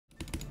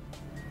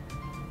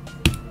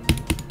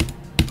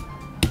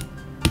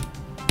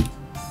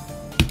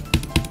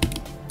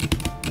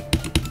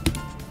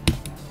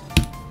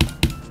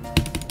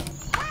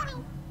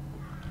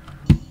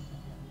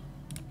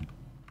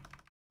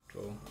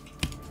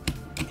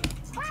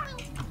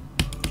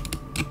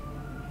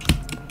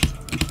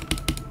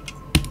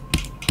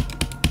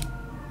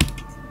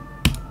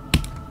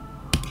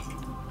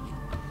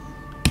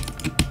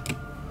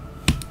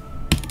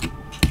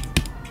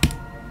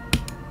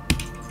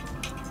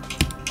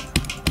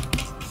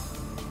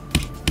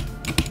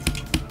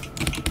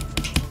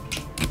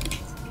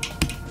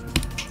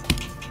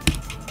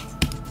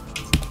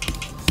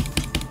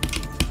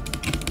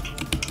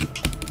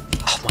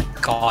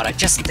god, I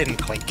just didn't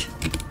click.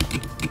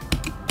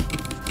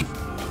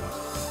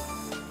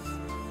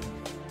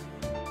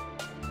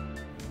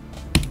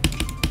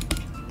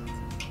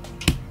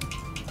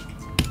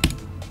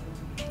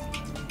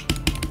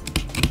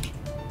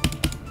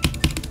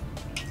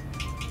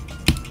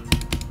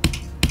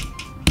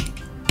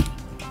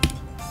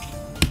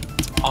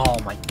 Oh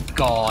my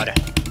god.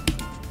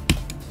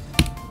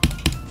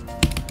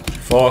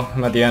 4,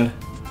 I'm at the end.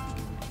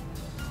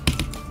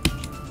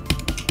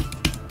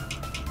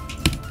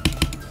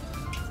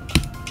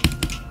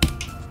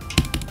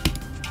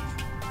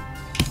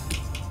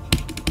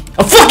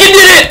 I fucking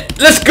did it!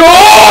 Let's go!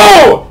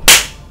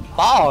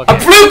 Oh, I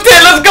fluked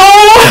it, let's go!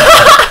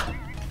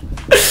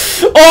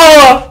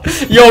 Oh!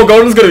 Yo,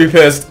 Golden's gonna be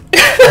pissed.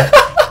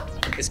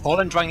 Is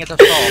Golden trying it to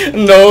fall?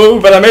 No,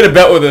 but I made a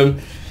bet with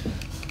him.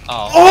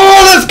 Oh.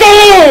 Oh, let's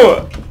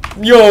go!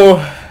 Yo.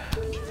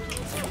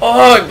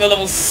 Fuck, that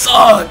level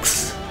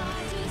sucks.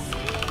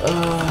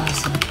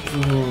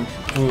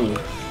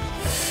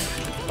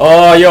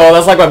 Oh, yo,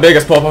 that's like my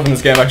biggest pop-up in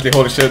this game, actually.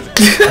 Holy shit.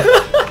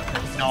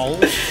 No.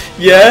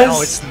 Yes?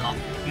 No, it's not.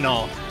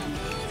 No.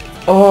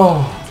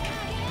 Oh.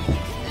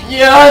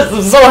 Yes,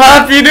 I'm so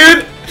happy,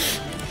 dude.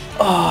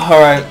 Oh,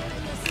 alright.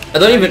 I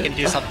don't even... You can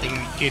do something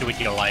good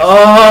with your life.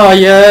 Oh,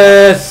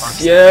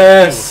 yes.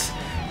 Yes.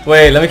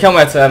 Wait, let me count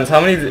my attempts.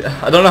 How many...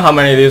 I don't know how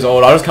many of these are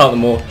old. I'll just count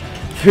them all.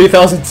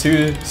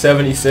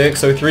 3,276.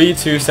 So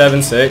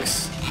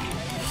 3,276.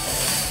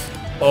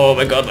 Oh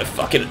my god, my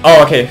fucking...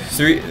 Oh, okay.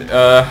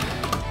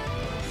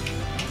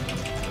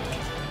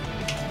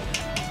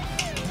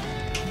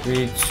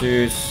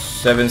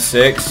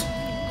 3,276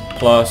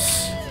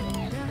 plus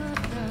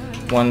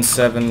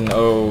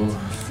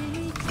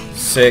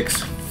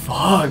 1,706.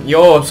 Fuck,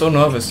 yo, I'm so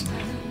nervous.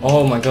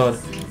 Oh my god.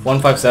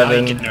 157. Now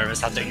you get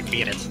nervous after you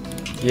beat it.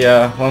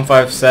 Yeah,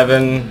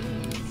 157.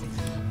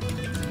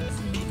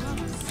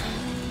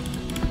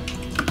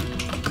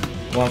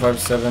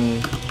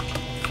 157.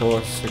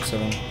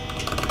 467.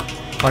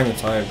 I'm even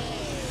tired.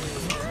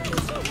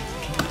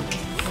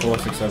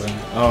 467.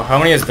 Oh, how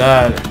many is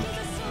that?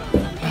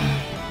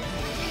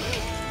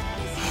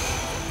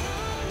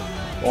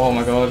 Oh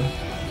my god.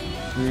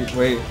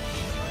 Wait.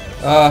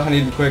 I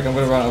need to be quick. I'm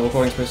gonna run out of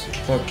recording space.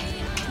 Fuck.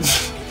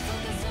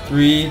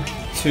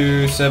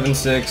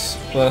 3,276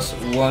 plus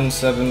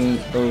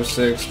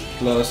 1,706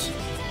 plus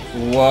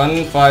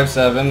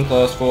 157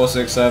 plus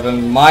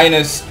 467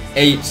 minus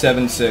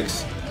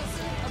 876.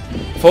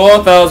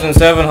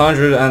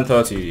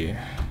 4,730.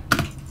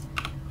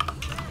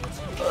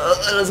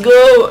 Let's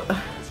go!